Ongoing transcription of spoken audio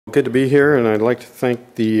Good to be here, and I'd like to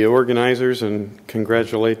thank the organizers and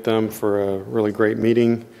congratulate them for a really great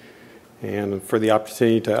meeting and for the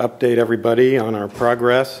opportunity to update everybody on our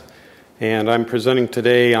progress. And I'm presenting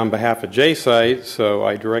today on behalf of jCyte, so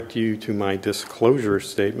I direct you to my disclosure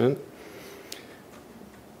statement.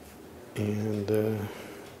 And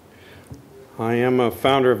I am a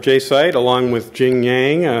founder of jCyte along with Jing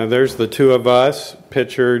Yang. There's the two of us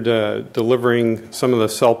pictured delivering some of the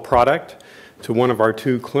cell product to one of our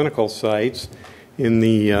two clinical sites in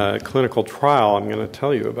the clinical trial I'm going to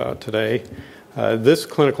tell you about today. This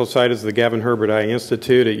clinical site is the Gavin Herbert Eye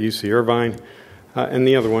Institute at UC Irvine, and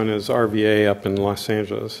the other one is RVA up in Los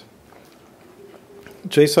Angeles.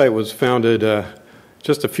 jCyte was founded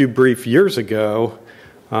just a few brief years ago,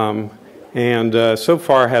 and so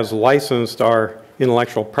far has licensed our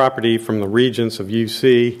intellectual property from the Regents of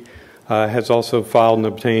UC, has also filed and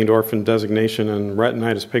obtained orphan designation in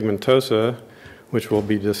retinitis pigmentosa, which we'll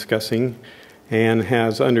be discussing, and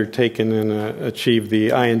has undertaken and achieved the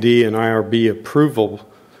IND and IRB approval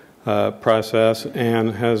process,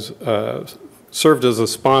 and has served as a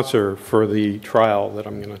sponsor for the trial that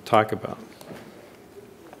I'm going to talk about.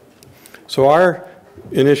 So our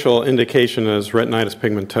initial indication is retinitis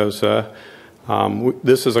pigmentosa.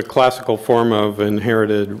 This is a classical form of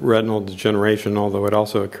inherited retinal degeneration, although it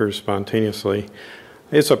also occurs spontaneously.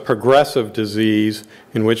 It's a progressive disease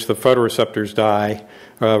in which the photoreceptors die,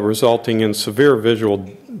 resulting in severe visual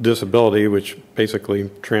disability, which basically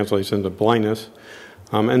translates into blindness.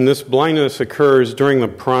 And this blindness occurs during the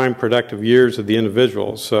prime productive years of the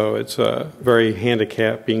individual, so it's a very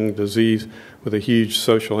handicapping disease with a huge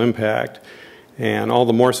social impact, and all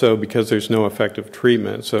the more so because there's no effective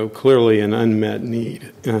treatment, so clearly an unmet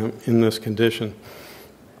need in this condition.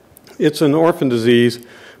 It's an orphan disease,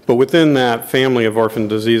 but within that family of orphan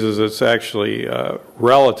diseases, it's actually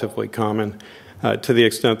relatively common to the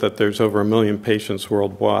extent that there's over 1 million patients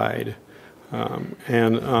worldwide.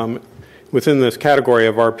 Within this category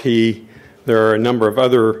of RP, there are a number of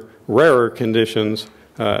other rarer conditions,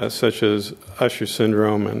 such as Usher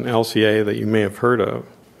syndrome and LCA, that you may have heard of.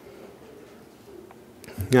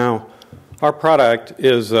 Now, our product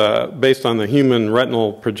is based on the human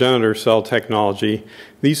retinal progenitor cell technology.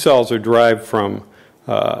 These cells are derived from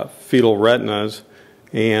fetal retinas,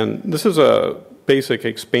 and this is a basic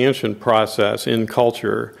expansion process in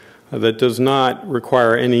culture that does not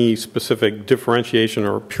require any specific differentiation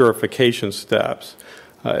or purification steps.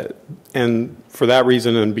 And for that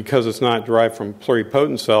reason, and because it's not derived from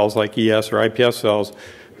pluripotent cells like ES or iPS cells,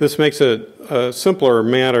 this makes it a simpler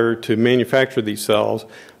matter to manufacture these cells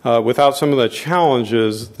without some of the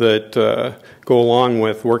challenges that go along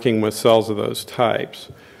with working with cells of those types.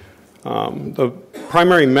 The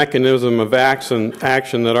primary mechanism of action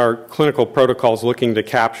that our clinical protocol is looking to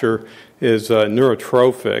capture is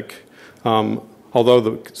neurotrophic, although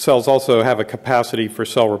the cells also have a capacity for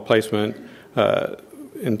cell replacement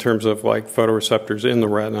in terms of like photoreceptors in the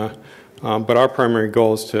retina. But our primary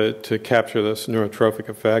goal is to capture this neurotrophic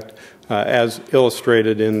effect, as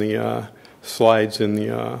illustrated in the slides in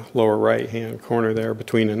the lower right-hand corner there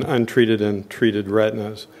between an untreated and treated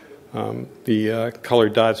retinas. The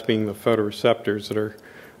colored dots being the photoreceptors that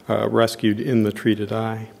are rescued in the treated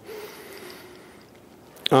eye.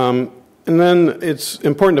 And then it's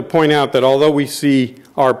important to point out that although we see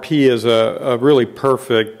RP as a really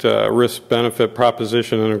perfect risk-benefit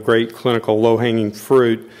proposition and a great clinical low-hanging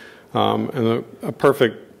fruit, and a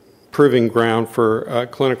perfect proving ground for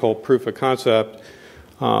clinical proof of concept,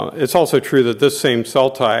 it's also true that this same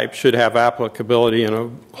cell type should have applicability in a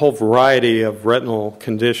whole variety of retinal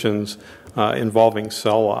conditions involving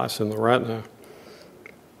cell loss in the retina.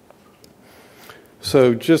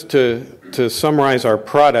 So just to summarize our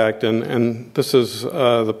product, and this is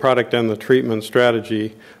the product and the treatment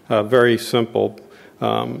strategy, very simple.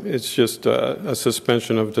 It's just a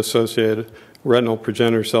suspension of dissociated retinal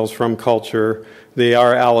progenitor cells from culture. They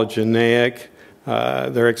are allogeneic.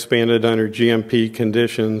 They're expanded under GMP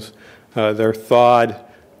conditions. They're thawed.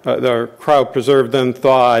 They're cryopreserved, then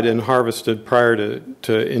thawed and harvested prior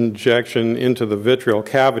to injection into the vitreal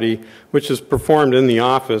cavity, which is performed in the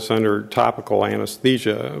office under topical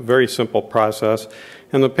anesthesia. A very simple process.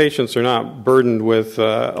 And the patients are not burdened with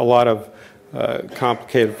a lot of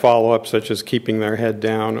complicated follow-up, such as keeping their head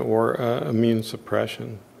down or immune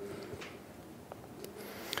suppression.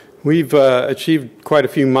 We've achieved quite a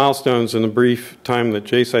few milestones in the brief time that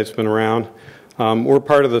jCyte's been around. We're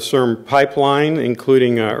part of the CERM pipeline,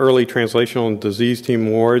 including early translational and disease team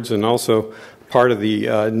awards, and also part of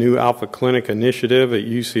the new Alpha Clinic initiative at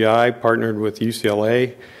UCI, partnered with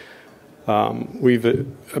UCLA. We've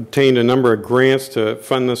obtained a number of grants to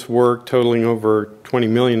fund this work, totaling over $20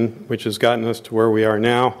 million, which has gotten us to where we are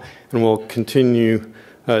now, and we'll continue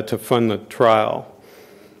to fund the trial.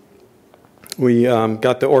 We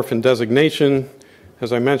got the orphan designation,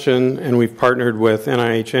 as I mentioned, and we've partnered with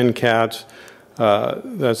NIH NCATS.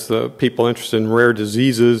 That's the people interested in rare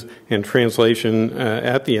diseases and translation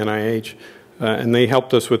at the NIH, and they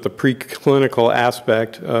helped us with the preclinical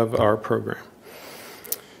aspect of our program.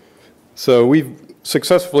 So we've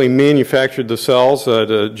successfully manufactured the cells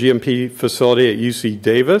at a GMP facility at UC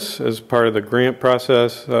Davis as part of the grant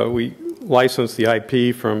process. We licensed the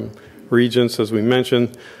IP from Regents, as we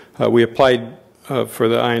mentioned. We applied for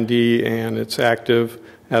the IND, and it's active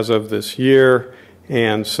as of this year.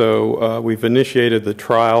 And so we've initiated the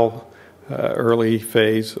trial, early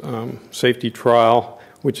phase safety trial,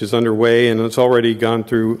 which is underway, and it's already gone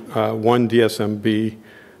through one DSMB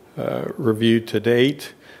review to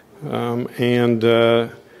date.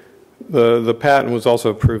 The patent was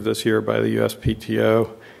also approved this year by the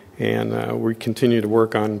USPTO, and we continue to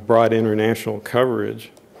work on broad international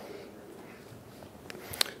coverage.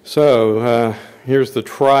 So here's the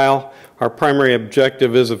trial. Our primary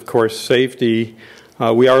objective is, of course, safety.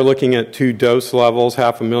 We are looking at 2 dose levels,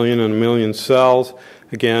 500,000 and 1 million cells.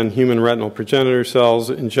 Again, human retinal progenitor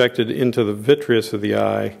cells injected into the vitreous of the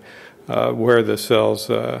eye, where the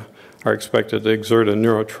cells are expected to exert a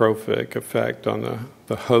neurotrophic effect on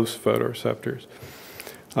the host photoreceptors.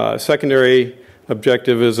 Secondary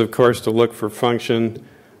objective is, of course, to look for function,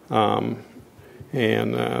 and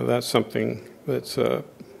that's something that's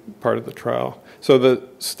part of the trial. So the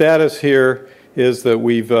status here is that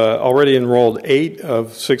we've already enrolled 8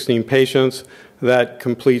 of 16 patients. That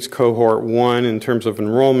completes cohort 1 in terms of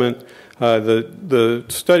enrollment. The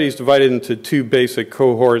study is divided into 2 basic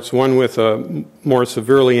cohorts, one with a more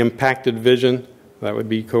severely impacted vision, that would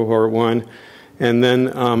be cohort 1, and then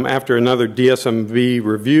after another DSMB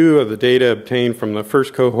review of the data obtained from the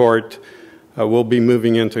first cohort, we'll be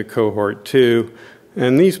moving into cohort 2.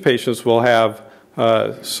 And these patients will have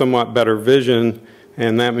somewhat better vision,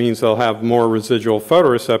 and that means they'll have more residual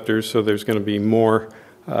photoreceptors, so there's going to be more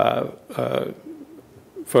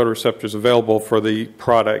photoreceptors available for the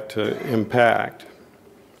product to impact.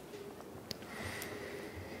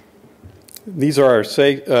 These are our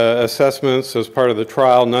assessments as part of the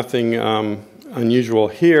trial, nothing unusual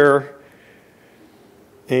here.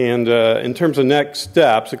 And in terms of next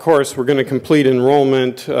steps, of course, we're going to complete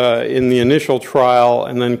enrollment in the initial trial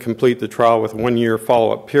and then complete the trial with a 1-year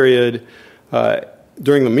follow-up period.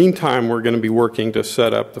 During the meantime, we're going to be working to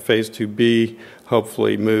set up the phase 2B,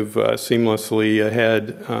 hopefully move seamlessly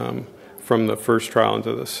ahead from the first trial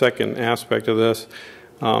into the second aspect of this.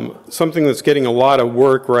 Something that's getting a lot of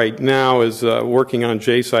work right now is working on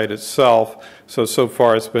jCyte itself. So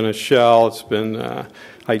far it's been a shell. It's been,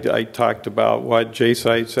 I talked about what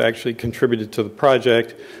jCyte's actually contributed to the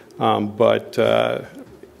project, but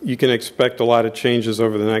you can expect a lot of changes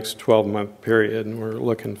over the next 12-month period, and we're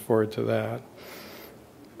looking forward to that.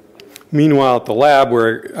 Meanwhile, at the lab,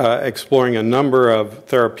 we're exploring a number of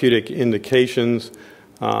therapeutic indications,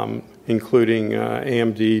 including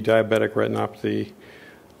AMD, diabetic retinopathy,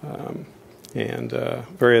 and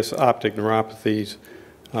various optic neuropathies,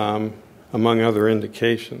 among other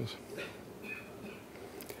indications.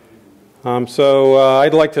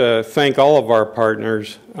 I'd like to thank all of our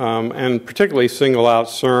partners, and particularly single out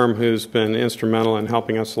CIRM, who's been instrumental in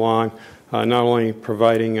helping us along, not only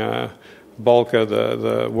providing bulk of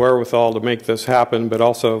the wherewithal to make this happen, but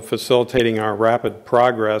also facilitating our rapid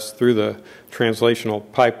progress through the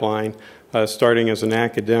translational pipeline, starting as an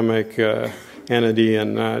academic entity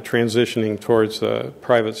and transitioning towards the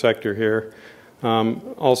private sector here.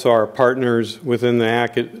 Also our partners within the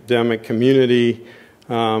academic community,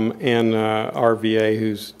 and RVA,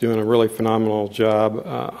 who's doing a really phenomenal job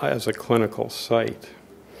as a clinical site.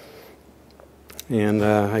 And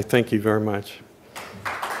I thank you very much.